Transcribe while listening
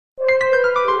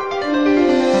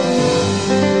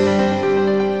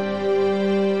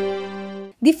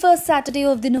The first Saturday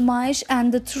of the Numaish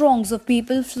and the throngs of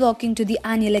people flocking to the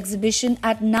annual exhibition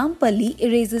at Nampally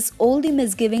erases all the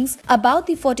misgivings about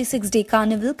the 46-day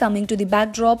carnival coming to the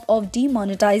backdrop of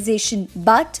demonetisation.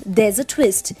 But there's a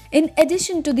twist. In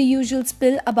addition to the usual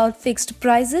spill about fixed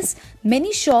prices,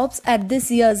 many shops at this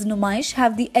year's Numaish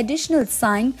have the additional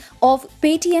sign of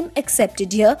paytm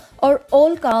accepted here or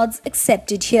all cards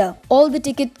accepted here. All the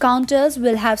ticket counters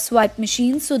will have swipe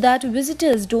machines so that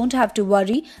visitors don't have to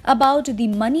worry about the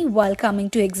money while coming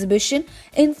to exhibition,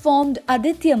 informed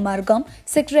Aditya Margam,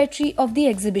 secretary of the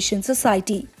exhibition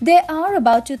society. There are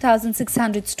about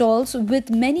 2,600 stalls, with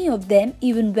many of them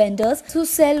even vendors who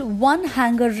sell one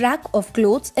hanger rack of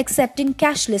clothes accepting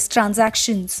cashless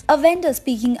transactions. A vendor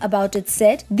speaking about it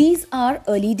said, "These are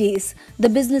early days. The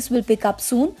business will pick up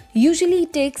soon. Usually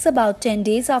it takes about 10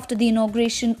 days after the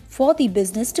inauguration for the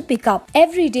business to pick up.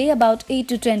 Every day about 8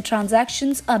 to 10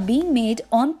 transactions are being made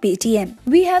on paytm.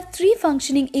 We have 3 functioning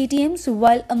ATMs,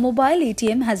 while a mobile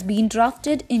ATM has been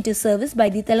drafted into service by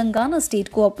the Telangana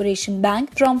State Cooperation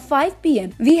Bank from 5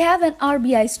 p.m. We have an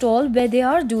RBI stall where they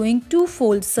are doing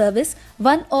two-fold service,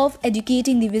 one of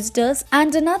educating the visitors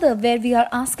and another where we are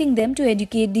asking them to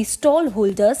educate the stall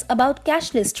holders about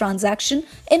cashless transaction,"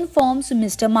 informs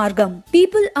Mr. Margam.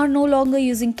 People are no longer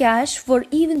using cash for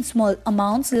even small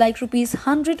amounts like rupees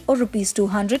 100 or rupees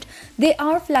 200. They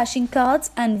are flashing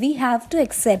cards and we have to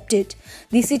accept it.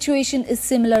 The situation is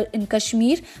similar in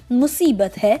Kashmir.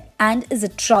 Musibat hai and is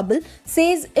it trouble,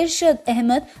 says Irshad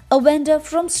Ahmed, a vendor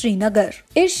from Srinagar.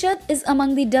 Irshad is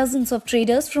among the dozens of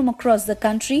traders from across the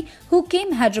country who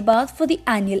came Hyderabad for the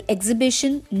annual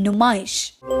exhibition Numaish.